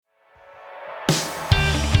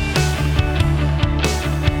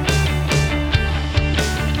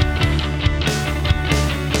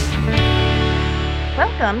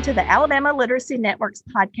Welcome to the Alabama Literacy Network's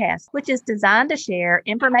podcast, which is designed to share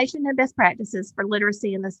information and best practices for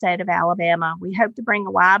literacy in the state of Alabama. We hope to bring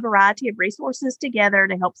a wide variety of resources together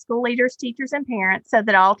to help school leaders, teachers, and parents so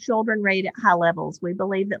that all children read at high levels. We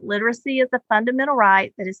believe that literacy is a fundamental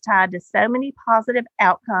right that is tied to so many positive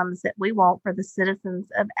outcomes that we want for the citizens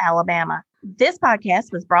of Alabama. This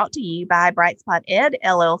podcast was brought to you by Bright Spot Ed,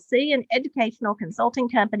 LLC, an educational consulting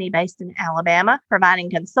company based in Alabama, providing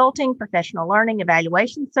consulting, professional learning,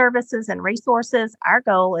 evaluation services, and resources. Our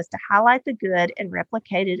goal is to highlight the good and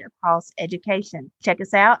replicate it across education. Check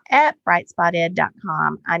us out at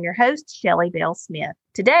brightspoted.com. I'm your host, Shelley Bell Smith.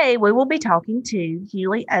 Today, we will be talking to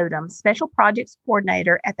Julie Odom, Special Projects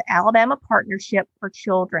Coordinator at the Alabama Partnership for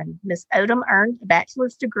Children. Ms. Odom earned a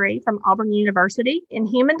bachelor's degree from Auburn University in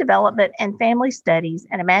Human Development and Family Studies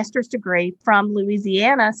and a master's degree from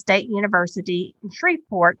Louisiana State University in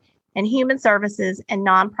Shreveport in Human Services and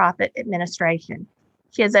Nonprofit Administration.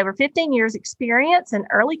 She has over 15 years experience in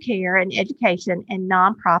early care and education and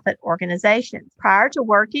nonprofit organizations. Prior to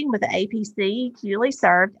working with the APC, Julie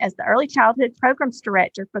served as the Early Childhood Programs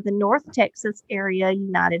Director for the North Texas Area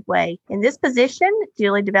United Way. In this position,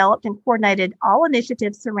 Julie developed and coordinated all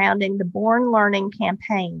initiatives surrounding the Born Learning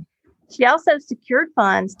campaign. She also secured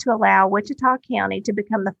funds to allow Wichita County to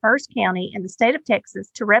become the first county in the state of Texas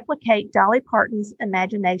to replicate Dolly Parton's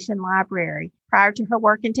Imagination Library. Prior to her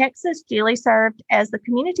work in Texas, Julie served as the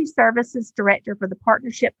Community Services Director for the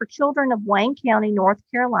Partnership for Children of Wayne County, North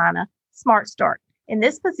Carolina, Smart Start. In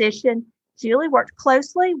this position, Julie worked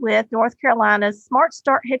closely with North Carolina's Smart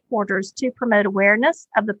Start headquarters to promote awareness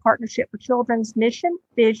of the Partnership for Children's mission,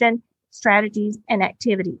 vision, strategies, and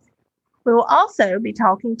activities. We will also be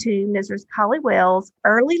talking to Mrs. Collie Wells,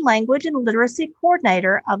 Early Language and Literacy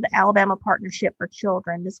Coordinator of the Alabama Partnership for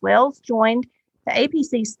Children. Ms. Wells joined the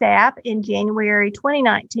APC staff in January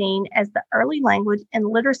 2019 as the Early Language and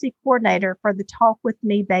Literacy Coordinator for the Talk With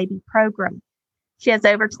Me Baby program. She has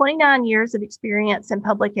over 29 years of experience in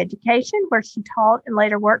public education, where she taught and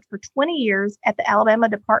later worked for 20 years at the Alabama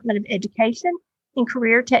Department of Education in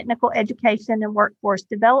Career Technical Education and Workforce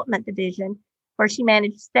Development Division, where she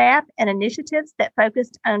managed staff and initiatives that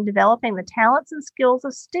focused on developing the talents and skills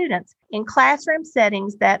of students in classroom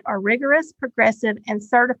settings that are rigorous, progressive, and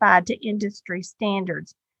certified to industry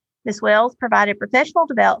standards. Ms. Wells provided professional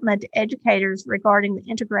development to educators regarding the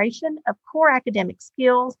integration of core academic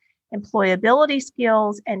skills, employability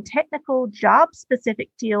skills, and technical job-specific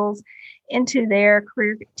skills into their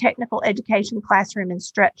career technical education classroom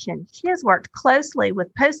instruction. She has worked closely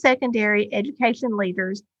with post-secondary education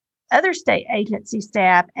leaders, other state agency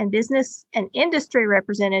staff, and business and industry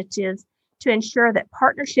representatives to ensure that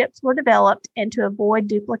partnerships were developed and to avoid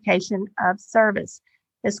duplication of service.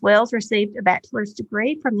 Ms. Wells received a bachelor's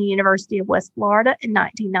degree from the University of West Florida in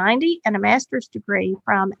 1990 and a master's degree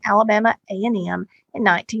from Alabama A&M in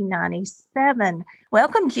 1997.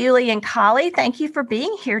 Welcome, Julie and Collie. Thank you for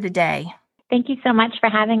being here today. Thank you so much for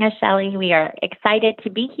having us, Shelley. We are excited to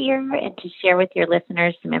be here and to share with your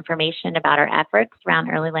listeners some information about our efforts around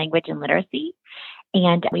early language and literacy.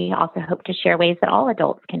 And we also hope to share ways that all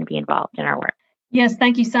adults can be involved in our work. Yes,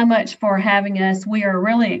 thank you so much for having us. We are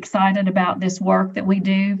really excited about this work that we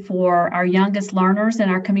do for our youngest learners in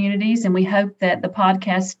our communities, and we hope that the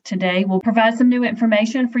podcast today will provide some new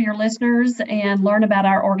information for your listeners and learn about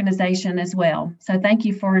our organization as well. So thank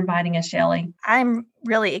you for inviting us, Shelley. I'm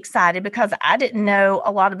really excited because I didn't know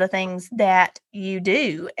a lot of the things that you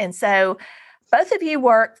do. And so both of you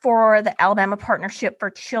work for the Alabama Partnership for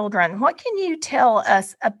Children. What can you tell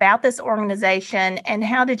us about this organization and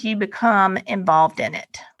how did you become involved in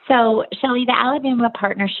it? So, Shelley, the Alabama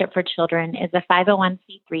Partnership for Children is a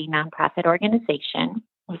 501c3 nonprofit organization.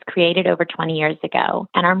 It was created over 20 years ago.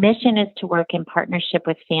 And our mission is to work in partnership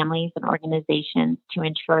with families and organizations to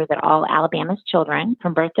ensure that all Alabama's children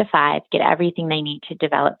from birth to 5 get everything they need to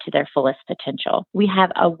develop to their fullest potential. We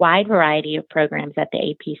have a wide variety of programs at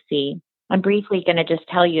the APC. I'm briefly going to just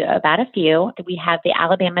tell you about a few. We have the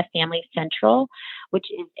Alabama Family Central, which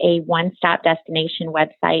is a one-stop destination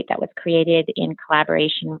website that was created in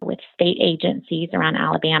collaboration with state agencies around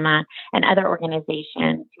Alabama and other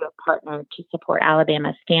organizations who have partnered to support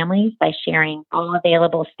Alabama's families by sharing all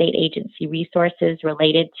available state agency resources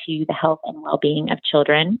related to the health and well-being of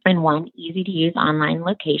children in one easy-to-use online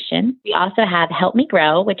location. We also have Help Me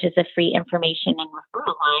Grow, which is a free information and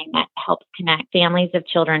referral line that helps connect families of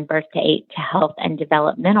children birth to 8 to health and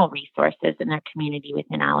developmental resources in their community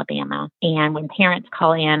within Alabama. And when parents parents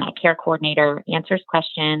call in. A care coordinator answers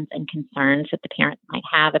questions and concerns that the parents might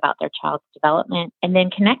have about their child's development, and then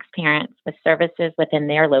connects parents with services within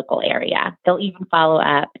their local area. They'll even follow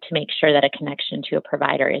up to make sure that a connection to a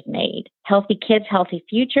provider is made. Healthy Kids, Healthy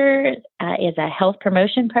Futures is a health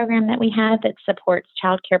promotion program that we have that supports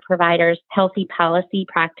child care providers' healthy policy,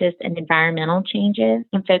 practice, and environmental changes,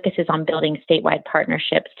 and focuses on building statewide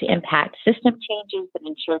partnerships to impact system changes that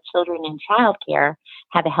ensure children in child care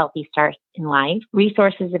have a healthy start in life.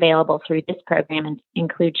 Resources available through this program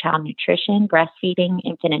include child nutrition, breastfeeding,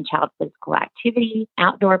 infant and child physical activity,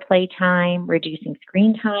 outdoor playtime, reducing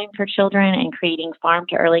screen time for children, and creating farm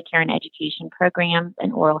to early care and education programs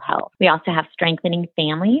and oral health. We also have Strengthening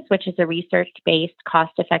Families, which is a research-based,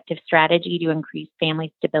 cost-effective strategy to increase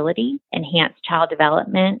family stability, enhance child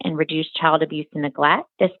development, and reduce child abuse and neglect.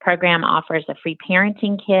 This program offers a free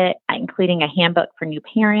parenting kit, including a handbook for new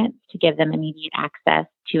parents to give them immediate access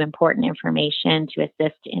to important information to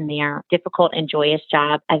assist in their difficult and joyous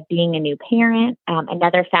job of being a new parent.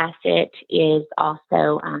 Another facet is also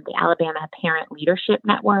the Alabama Parent Leadership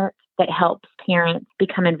Network that helps parents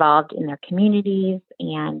become involved in their communities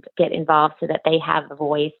and get involved so that they have a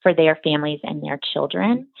voice for their families and their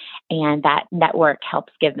children. And that network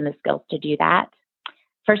helps give them the skills to do that.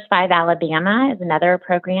 First Five Alabama is another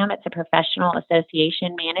program. It's a professional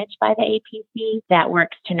association managed by the APC that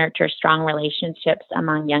works to nurture strong relationships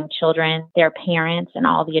among young children, their parents, and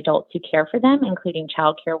all the adults who care for them, including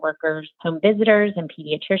child care workers, home visitors, and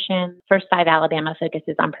pediatricians. First Five Alabama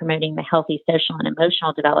focuses on promoting the healthy social and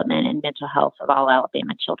emotional development and mental health of all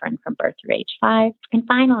Alabama children from birth through age 5. And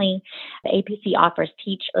finally, the APC offers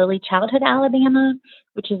Teach Early Childhood Alabama,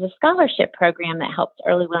 which is a scholarship program that helps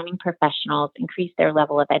early learning professionals increase their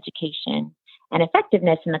level of education and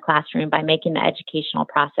effectiveness in the classroom by making the educational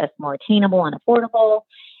process more attainable and affordable,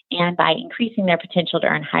 and by increasing their potential to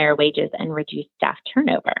earn higher wages and reduce staff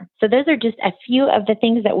turnover. So those are just a few of the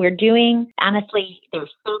things that we're doing. Honestly,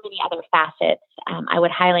 there's so many other facets. I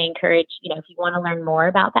would highly encourage, if you want to learn more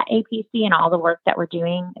about the APC and all the work that we're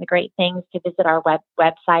doing and the great things, to visit our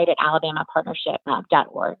website at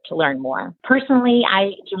alabamapartnership.org to learn more. Personally,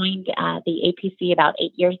 I joined the APC about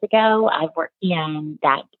 8 years ago. I've worked in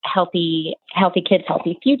that Healthy Kids,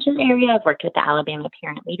 Healthy Futures area. I've worked with the Alabama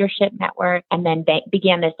Parent Leadership Network, and then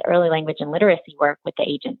began this early language and literacy work with the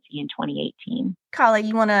agency in 2018. Kali,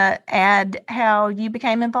 you want to add how you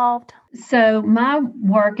became involved? So my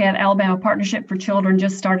work at Alabama Partnership for Children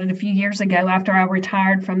just started a few years ago after I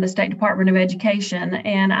retired from the State Department of Education.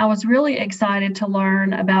 And I was really excited to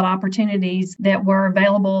learn about opportunities that were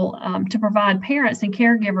available to provide parents and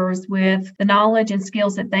caregivers with the knowledge and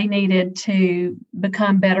skills that they needed to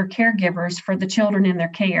become better caregivers for the children in their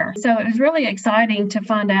care. So it was really exciting to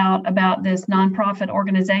find out about this nonprofit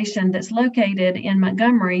organization that's located in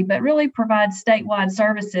Montgomery, but really provides statewide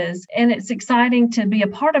services. And it's exciting to be a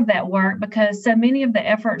part of that work, because so many of the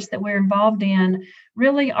efforts that we're involved in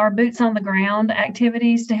really are boots on the ground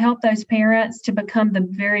activities to help those parents to become the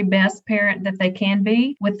very best parent that they can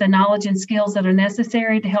be, with the knowledge and skills that are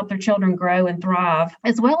necessary to help their children grow and thrive,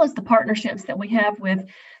 as well as the partnerships that we have with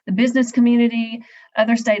the business community,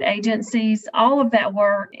 other state agencies. All of that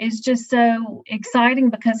work is just so exciting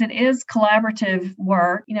because it is collaborative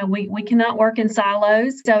work. We cannot work in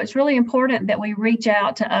silos. So it's really important that we reach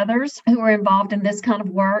out to others who are involved in this kind of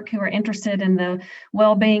work, who are interested in the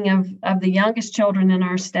well-being of the youngest children in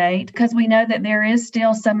our state, because we know that there is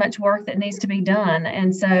still so much work that needs to be done.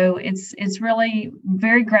 And so it's really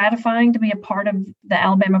very gratifying to be a part of the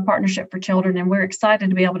Alabama Partnership for Children. And we're excited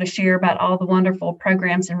to be able to share about all the wonderful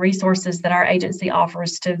programs and resources that our agency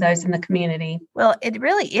offers to those in the community. Well, it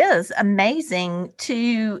really is amazing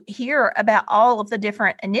to hear about all of the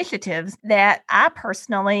different initiatives that I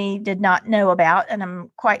personally did not know about. And I'm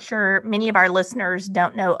quite sure many of our listeners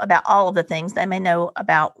don't know about all of the things. They may know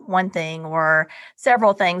about one thing or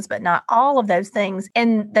several things, but not all of those things.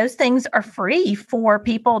 And those things are free for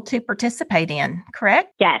people to participate in,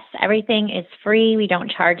 correct? Yes, everything is free. We don't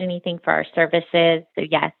charge anything for our services. So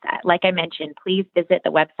yes, like I mentioned, please visit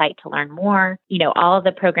the website to learn more. All of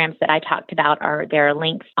the programs that I talked about there are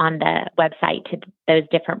links on the website to those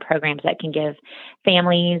different programs that can give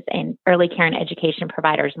families and early care and education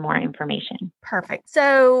providers more information. Perfect.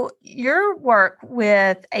 So your work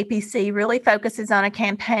with APC really focuses on a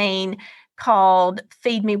campaign called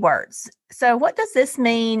Feed Me Words. So what does this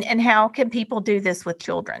mean and how can people do this with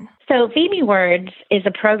children? So Feed Me Words is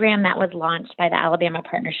a program that was launched by the Alabama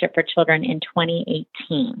Partnership for Children in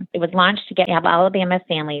 2018. It was launched to get Alabama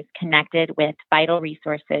families connected with vital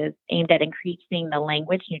resources aimed at increasing the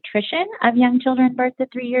language nutrition of young children birth to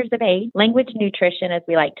 3 years of age. Language nutrition, as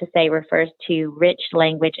we like to say, refers to rich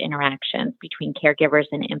language interactions between caregivers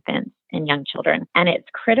and infants and young children. And it's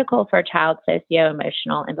critical for a child's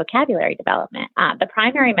socio-emotional and vocabulary development. The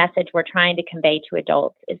primary message we're trying to convey to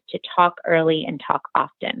adults is to talk early and talk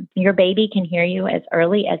often. Your baby can hear you as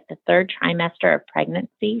early as the 3rd trimester of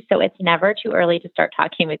pregnancy, so it's never too early to start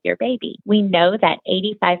talking with your baby. We know that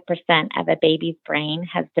 85% of a baby's brain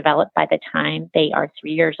has developed by the time they are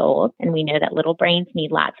 3 years old, and we know that little brains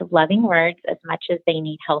need lots of loving words as much as they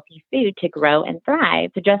need healthy food to grow and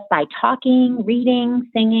thrive. So just by talking, reading,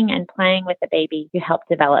 singing, and playing with the baby, you help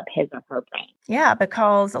develop his or her brain. Yeah,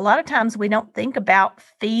 because a lot of times we don't think about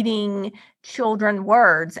feeding children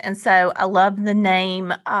words. And so I love the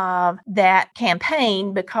name of that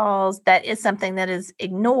campaign because that is something that is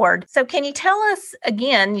ignored. So can you tell us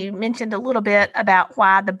again, you mentioned a little bit about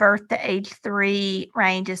why the birth to age 3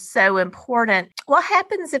 range is so important. What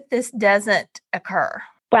happens if this doesn't occur?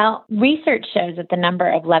 Well, research shows that the number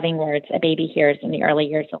of loving words a baby hears in the early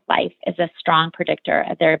years of life is a strong predictor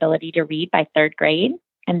of their ability to read by 3rd grade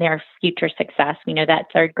and their future success. We know that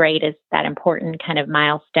 3rd grade is that important kind of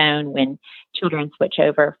milestone when children switch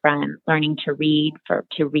over from learning to read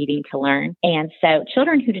to reading to learn. And so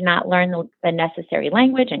children who do not learn the necessary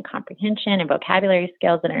language and comprehension and vocabulary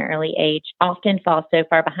skills at an early age often fall so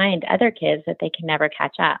far behind other kids that they can never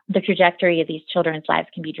catch up. The trajectory of these children's lives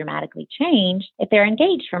can be dramatically changed if they're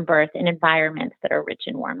engaged from birth in environments that are rich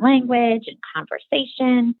in warm language and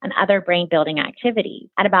conversation and other brain-building activities.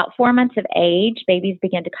 At about 4 months of age, babies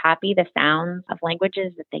begin to copy the sounds of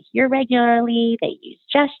languages that they hear regularly. They use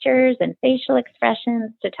gestures and facial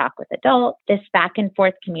expressions to talk with adults. This back and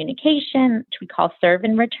forth communication, which we call serve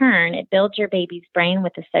and return, it builds your baby's brain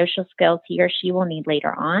with the social skills he or she will need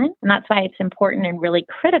later on. And that's why it's important and really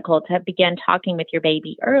critical to begin talking with your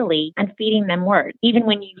baby early and feeding them words. Even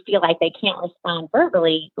when you feel like they can't respond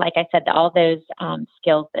verbally, like I said, all those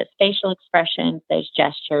skills, those facial expressions, those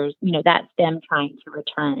gestures, that's them trying to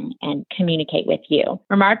return and communicate with you.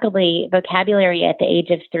 Remarkably, vocabulary at the age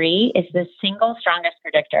of 3 is the single strongest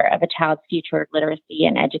predictor of a child's future literacy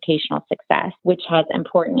and educational success, which has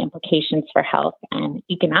important implications for health and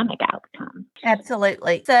economic outcomes.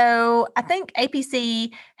 Absolutely. So I think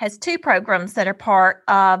APC has 2 programs that are part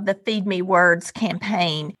of the Feed Me Words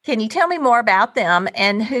campaign. Can you tell me more about them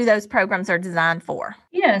and who those programs are designed for?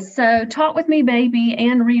 Yes. So Talk With Me Baby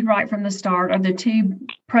and Read Right From the Start are the 2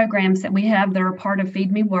 programs that we have that are part of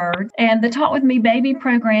Feed Me Words. And the Talk With Me Baby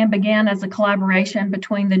program began as a collaboration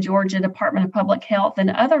between the Georgia Department of Public Health and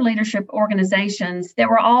other leadership organizations that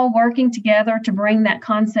were all working together to bring that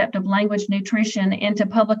concept of language nutrition into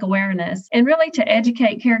public awareness and really to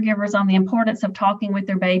educate caregivers on the importance of talking with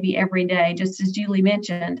their baby every day, just as Julie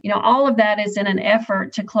mentioned. All of that is in an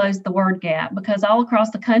effort to close the word gap because all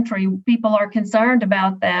across the country, people are concerned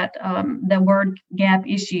about that, the word gap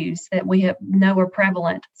issues that we know are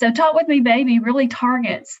prevalent. So Talk With Me Baby really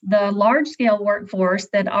targets the large-scale workforce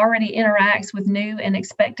that already interacts with new and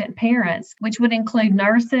expectant parents, which would include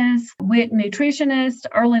nurses, WIC nutritionists,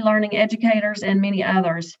 early learning educators, and many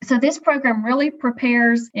others. So this program really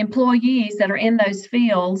prepares employees that are in those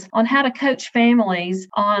fields on how to coach families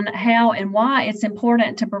on how and why it's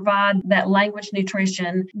important to provide that language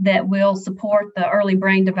nutrition that will support the early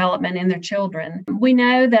brain development in their children. We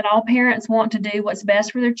know that all parents want to do what's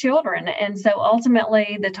best for their children. And so ultimately,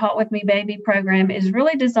 the Talk With Me Baby program is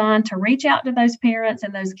really designed to reach out to those parents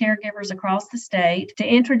and those caregivers across the state to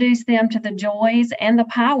introduce them to the joys and the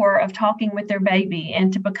power of talking with their baby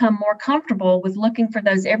and to become more comfortable with looking for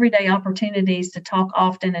those everyday opportunities to talk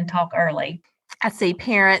often and talk early. I see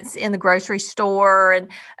parents in the grocery store and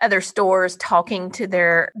other stores talking to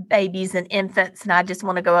their babies and infants, and I just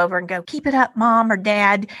want to go over and go, keep it up, Mom or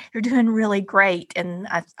Dad. You're doing really great. And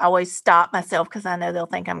I always stop myself because I know they'll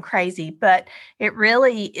think I'm crazy, but it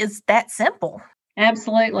really is that simple.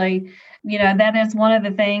 Absolutely. That is one of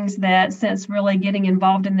the things that since really getting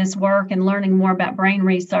involved in this work and learning more about brain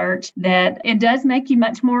research, that it does make you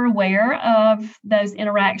much more aware of those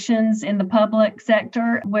interactions in the public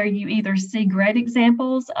sector where you either see great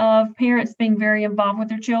examples of parents being very involved with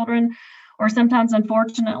their children, or sometimes,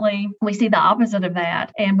 unfortunately, we see the opposite of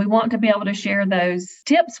that. And we want to be able to share those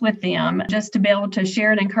tips with them, just to be able to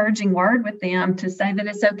share an encouraging word with them to say that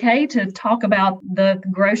it's okay to talk about the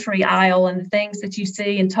grocery aisle and the things that you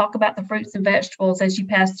see and talk about the fruits and vegetables as you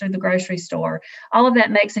pass through the grocery store. All of that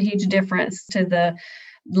makes a huge difference to the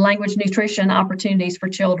language nutrition opportunities for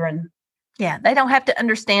children. Yeah, they don't have to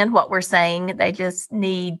understand what we're saying. They just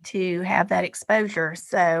need to have that exposure.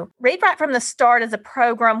 So Read Right from the Start is a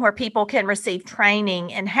program where people can receive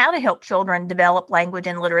training in how to help children develop language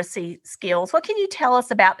and literacy skills. What can you tell us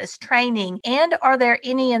about this training? And are there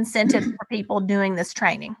any incentives for people doing this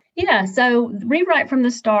training? Yeah, so Read Right from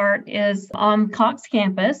the Start is on Cox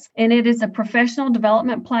campus, and it is a professional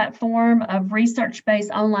development platform of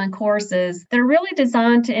research-based online courses that are really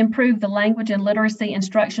designed to improve the language and literacy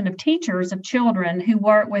instruction of teachers of children who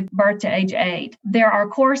work with birth to age 8. There are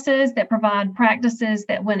courses that provide practices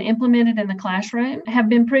that, when implemented in the classroom, have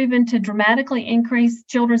been proven to dramatically increase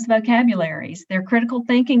children's vocabularies, their critical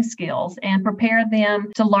thinking skills, and prepare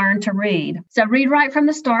them to learn to read. So Read Right from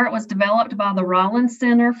the Start was developed by the Rollins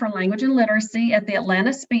Center for Language and Literacy at the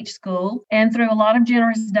Atlanta Speech School. And through a lot of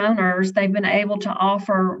generous donors, they've been able to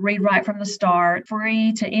offer Read Right from the Start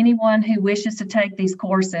free to anyone who wishes to take these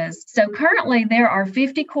courses. So currently there are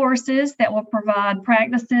 50 courses that will provide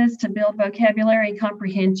practices to build vocabulary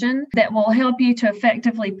comprehension that will help you to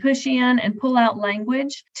effectively push in and pull out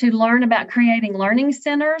language, to learn about creating learning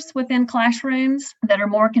centers within classrooms that are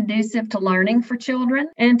more conducive to learning for children,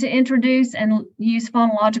 and to introduce and use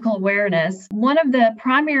phonological awareness. One of the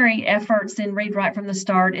primary efforts in Read Right from the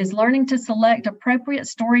Start is learning to select appropriate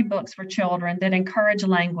storybooks for children that encourage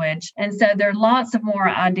language. And so there are lots of more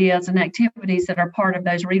ideas and activities that are part of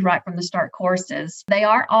those Read Right from the Start courses. They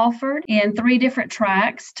are offered in 3 different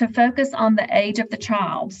tracks to focus on the age of the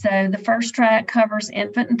child. So the first track covers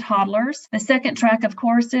infant and toddlers. The second track of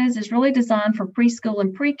courses is really designed for preschool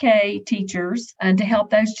and pre-K teachers and to help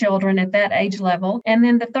those children at that age level. And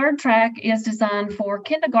then the third track is designed for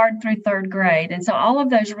kindergarten through 3rd grade. And so all of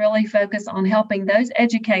those really focus on helping those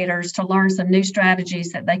educators to learn some new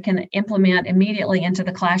strategies that they can implement immediately into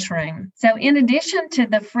the classroom. So in addition to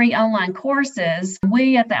the free online courses,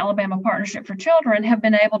 we at the Alabama Partnership for Children have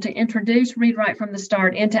been able to introduce Read Right from the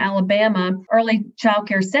Start into Alabama early child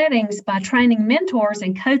care settings by training mentors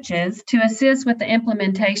and coaches to assist with the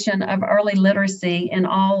implementation of early literacy in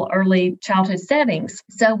all early childhood settings.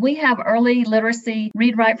 So we have early literacy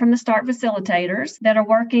Read Right from the Start facilitators that are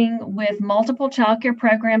working with multiple child care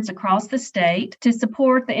programs across the state to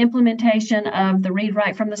support the implementation of the Read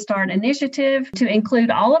Right from the Start initiative, to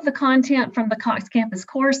include all of the content from the Cox campus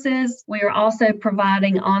courses. We are also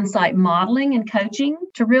providing on-site modeling and coaching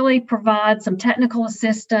to really provide some technical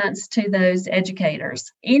assistance to those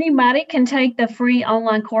educators. Anybody can take the free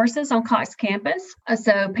online courses on Cox campus.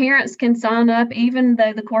 So parents can sign up, even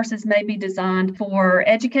though the courses may be designed for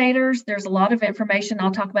educators. There's a lot of information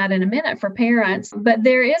I'll talk about in a minute for parents, but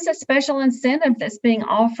there is a special incentive that's being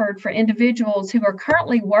offered for individuals who are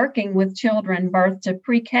currently working with children birth to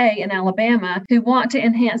pre-K in Alabama who want to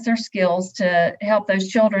enhance their skills to help those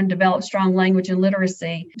children develop strong language and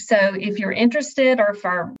literacy. So if you're interested, or if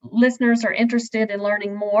our listeners are interested in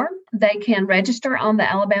learning more, they can register on the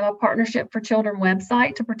Alabama Partnership for Children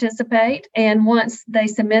website to participate. And once they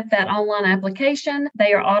submit that online application,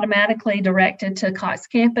 they are automatically directed to Cox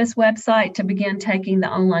campus website to begin taking the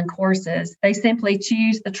online courses. They simply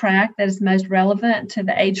choose the track that is most relevant to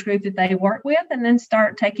the age group that they work with, and then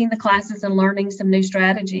start taking the classes and learning some new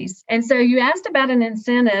strategies. And so you asked about an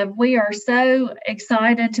incentive. We are so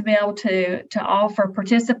excited to be able to offer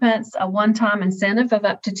participants a one-time incentive of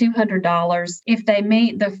up to $200 if they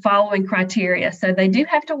meet the following criteria. So they do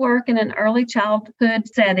have to work in an early childhood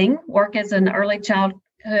setting, work as an early childhood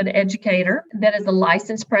educator that is a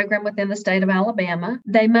licensed program within the state of Alabama.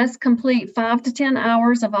 They must complete 5 to 10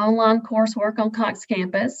 hours of online coursework on Cox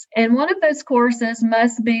campus. And one of those courses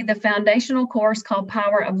must be the foundational course called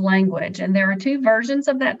Power of Language. And there are 2 versions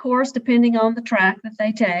of that course depending on the track that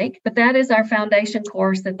they take, but that is our foundation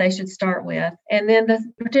course that they should start with. And then the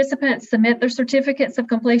participants submit their certificates of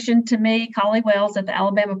completion to me, Collie Wells, at the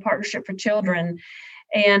Alabama Partnership for Children.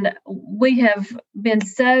 And we have been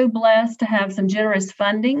so blessed to have some generous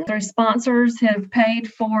funding. Our sponsors have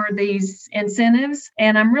paid for these incentives.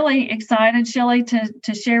 And I'm really excited, Shelley,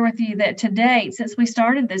 to share with you that to date, since we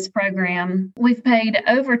started this program, we've paid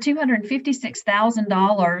over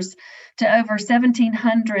 $256,000 to over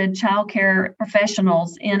 1,700 child care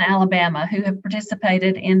professionals in Alabama who have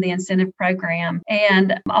participated in the incentive program.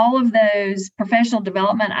 And all of those professional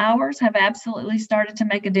development hours have absolutely started to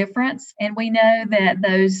make a difference. And we know that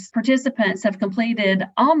those participants have completed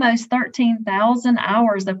almost 13,000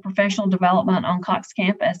 hours of professional development on Cox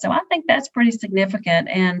campus. So I think that's pretty significant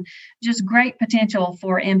and just great potential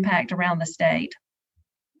for impact around the state.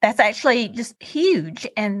 That's actually just huge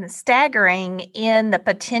and staggering in the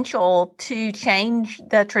potential to change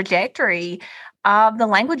the trajectory of the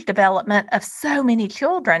language development of so many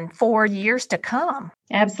children for years to come.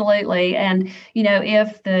 Absolutely. And,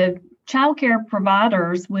 if the child care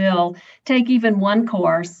providers will take even one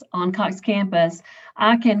course on Cox campus,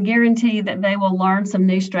 I can guarantee that they will learn some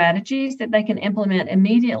new strategies that they can implement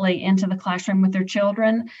immediately into the classroom with their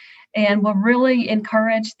children, and will really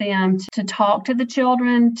encourage them to talk to the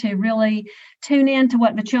children, to really tune in to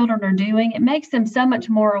what the children are doing. It makes them so much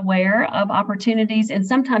more aware of opportunities and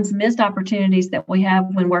sometimes missed opportunities that we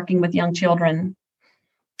have when working with young children.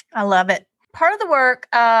 I love it. Part of the work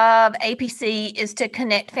of APC is to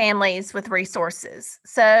connect families with resources.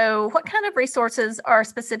 So what kind of resources are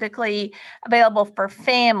specifically available for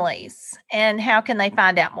families, and how can they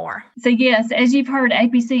find out more? So yes, as you've heard,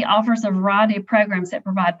 APC offers a variety of programs that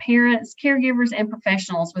provide parents, caregivers, and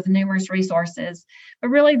professionals with numerous resources. But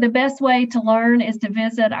really the best way to learn is to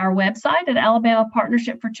visit our website at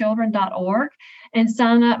alabamapartnershipforchildren.org and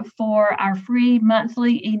sign up for our free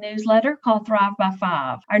monthly e-newsletter called Thrive by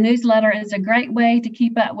Five. Our newsletter is a great way to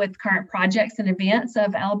keep up with current projects and events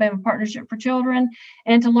of Alabama Partnership for Children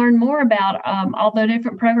and to learn more about all the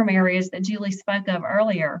different program areas that Julie spoke of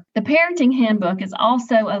earlier. The Parenting Handbook is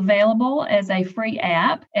also available as a free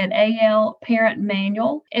app at AL Parent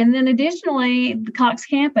Manual. And then additionally, the Cox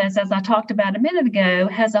campus, as I talked about a minute ago,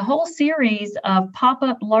 has a whole series of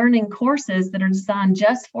pop-up learning courses that are designed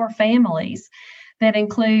just for families, that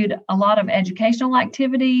include a lot of educational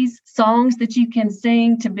activities, songs that you can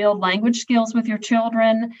sing to build language skills with your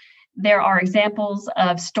children. There are examples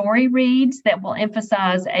of story reads that will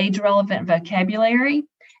emphasize age-relevant vocabulary,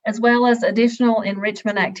 as well as additional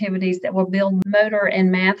enrichment activities that will build motor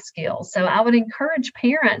and math skills. So I would encourage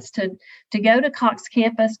parents to go to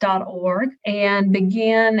coxcampus.org and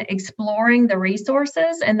begin exploring the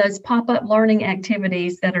resources and those pop-up learning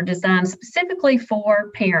activities that are designed specifically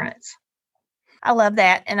for parents. I love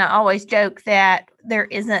that. And I always joke that there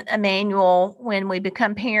isn't a manual when we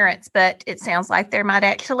become parents, but it sounds like there might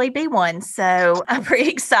actually be one. So I'm pretty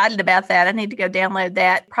excited about that. I need to go download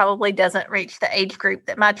that. Probably doesn't reach the age group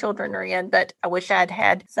that my children are in, but I wish I'd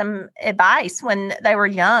had some advice when they were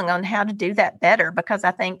young on how to do that better, because I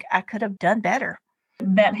think I could have done better.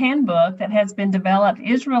 That handbook that has been developed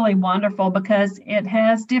is really wonderful because it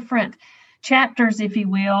has different chapters, if you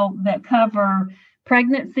will, that cover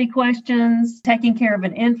pregnancy questions, taking care of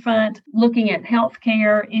an infant, looking at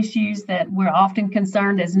healthcare issues that we're often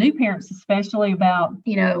concerned as new parents, especially about,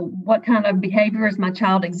 what kind of behavior is my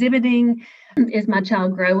child exhibiting? Is my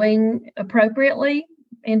child growing appropriately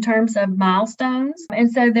in terms of milestones?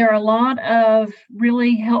 And so there are a lot of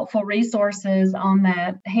really helpful resources on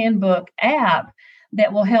that handbook app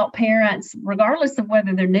that will help parents, regardless of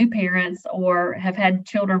whether they're new parents or have had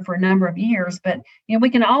children for a number of years. But we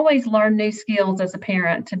can always learn new skills as a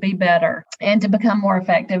parent to be better and to become more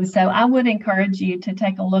effective. So I would encourage you to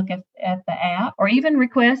take a look at the app or even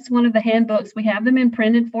request one of the handbooks. We have them in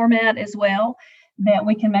printed format as well that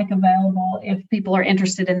we can make available if people are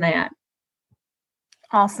interested in that.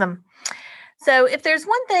 Awesome. So if there's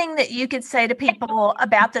one thing that you could say to people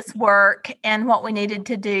about this work and what we needed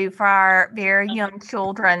to do for our very young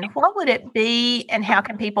children, what would it be, and how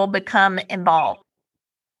can people become involved?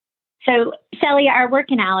 So, Shelley, our work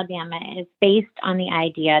in Alabama is based on the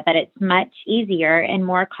idea that it's much easier and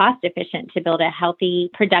more cost efficient to build a healthy,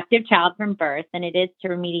 productive child from birth than it is to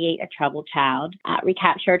remediate a troubled child,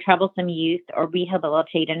 recapture a troublesome youth, or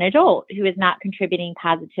rehabilitate an adult who is not contributing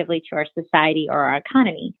positively to our society or our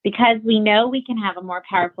economy. Because we know we can have a more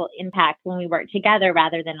powerful impact when we work together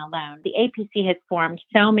rather than alone, the APC has formed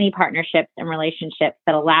so many partnerships and relationships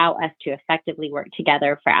that allow us to effectively work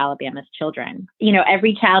together for Alabama's children.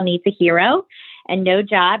 Every child needs a hero, and no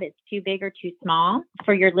job is too big or too small.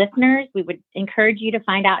 For your listeners, we would encourage you to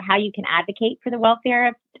find out how you can advocate for the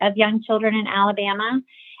welfare of young children in Alabama.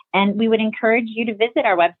 And we would encourage you to visit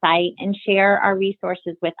our website and share our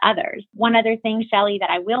resources with others. One other thing, Shelley, that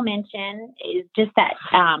I will mention is just that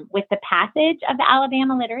with the passage of the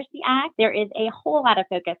Alabama Literacy Act, there is a whole lot of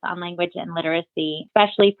focus on language and literacy,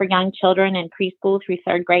 especially for young children in preschool through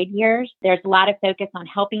third grade years. There's a lot of focus on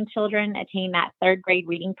helping children attain that third grade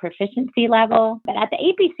reading proficiency level. But at the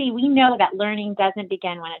APC, we know that learning doesn't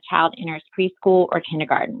begin when a child enters preschool or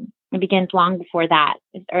kindergarten. It begins long before that.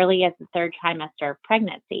 as early as the third trimester of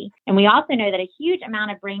pregnancy. And we also know that a huge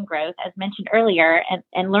amount of brain growth, as mentioned earlier,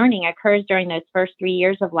 and learning occurs during those first 3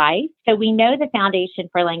 years of life. So we know the foundation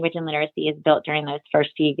for language and literacy is built during those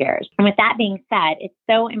first few years. And with that being said, it's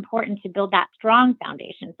so important to build that strong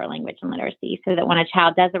foundation for language and literacy so that when a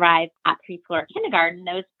child does arrive at preschool or kindergarten,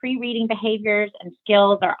 those pre-reading behaviors and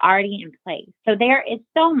skills are already in place. So there is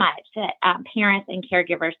so much that parents and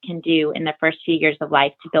caregivers can do in the first few years of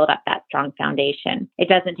life to build up that strong foundation. It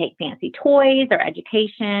doesn't take fancy toys or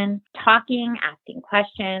education. Talking, asking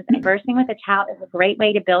questions, and conversing with a child is a great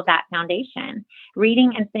way to build that foundation.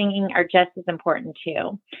 Reading and singing are just as important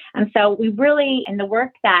too. And so we really, in the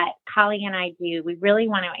work that Kali and I do, we really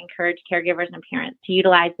want to encourage caregivers and parents to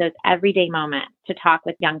utilize those everyday moments to talk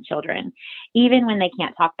with young children, even when they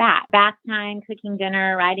can't talk back. Bath time, cooking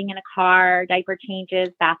dinner, riding in a car, diaper changes,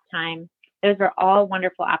 bath time. Those are all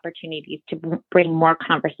wonderful opportunities to bring more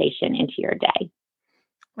conversation into your day.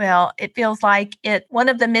 Well, it feels like one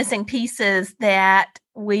of the missing pieces that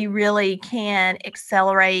we really can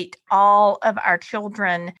accelerate all of our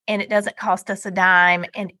children, and it doesn't cost us a dime,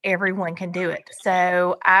 and everyone can do it.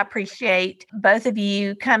 So I appreciate both of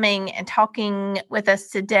you coming and talking with us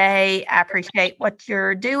today. I appreciate what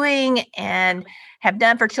you're doing and have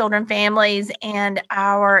done for children, families, and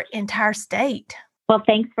our entire state. Well,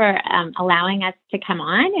 thanks for allowing us to come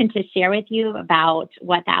on and to share with you about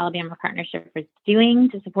what the Alabama Partnership is doing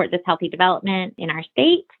to support this healthy development in our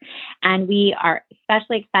state. And we are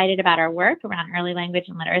especially excited about our work around early language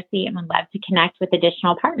and literacy and would love to connect with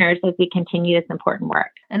additional partners as we continue this important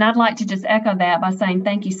work. And I'd like to just echo that by saying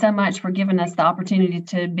thank you so much for giving us the opportunity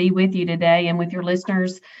to be with you today and with your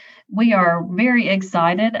listeners. We are very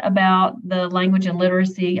excited about the language and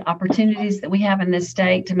literacy opportunities that we have in this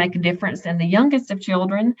state to make a difference in the youngest of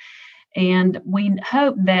children. And we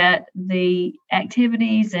hope that the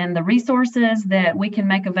activities and the resources that we can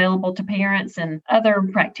make available to parents and other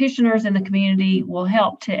practitioners in the community will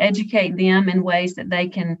help to educate them in ways that they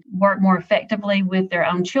can work more effectively with their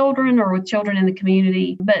own children or with children in the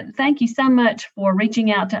community. But thank you so much for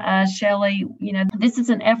reaching out to us, Shelley. This is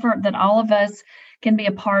an effort that all of us can be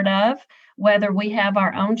a part of, whether we have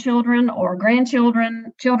our own children or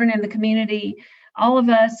grandchildren, children in the community. All of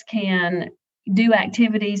us can do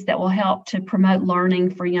activities that will help to promote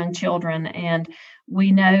learning for young children. And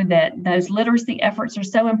we know that those literacy efforts are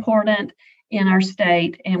so important in our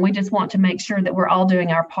state, and we just want to make sure that we're all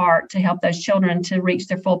doing our part to help those children to reach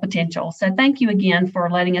their full potential. So thank you again for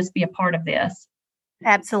letting us be a part of this.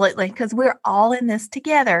 Absolutely, because we're all in this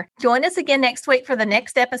together. Join us again next week for the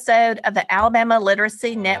next episode of the Alabama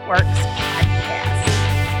Literacy Network's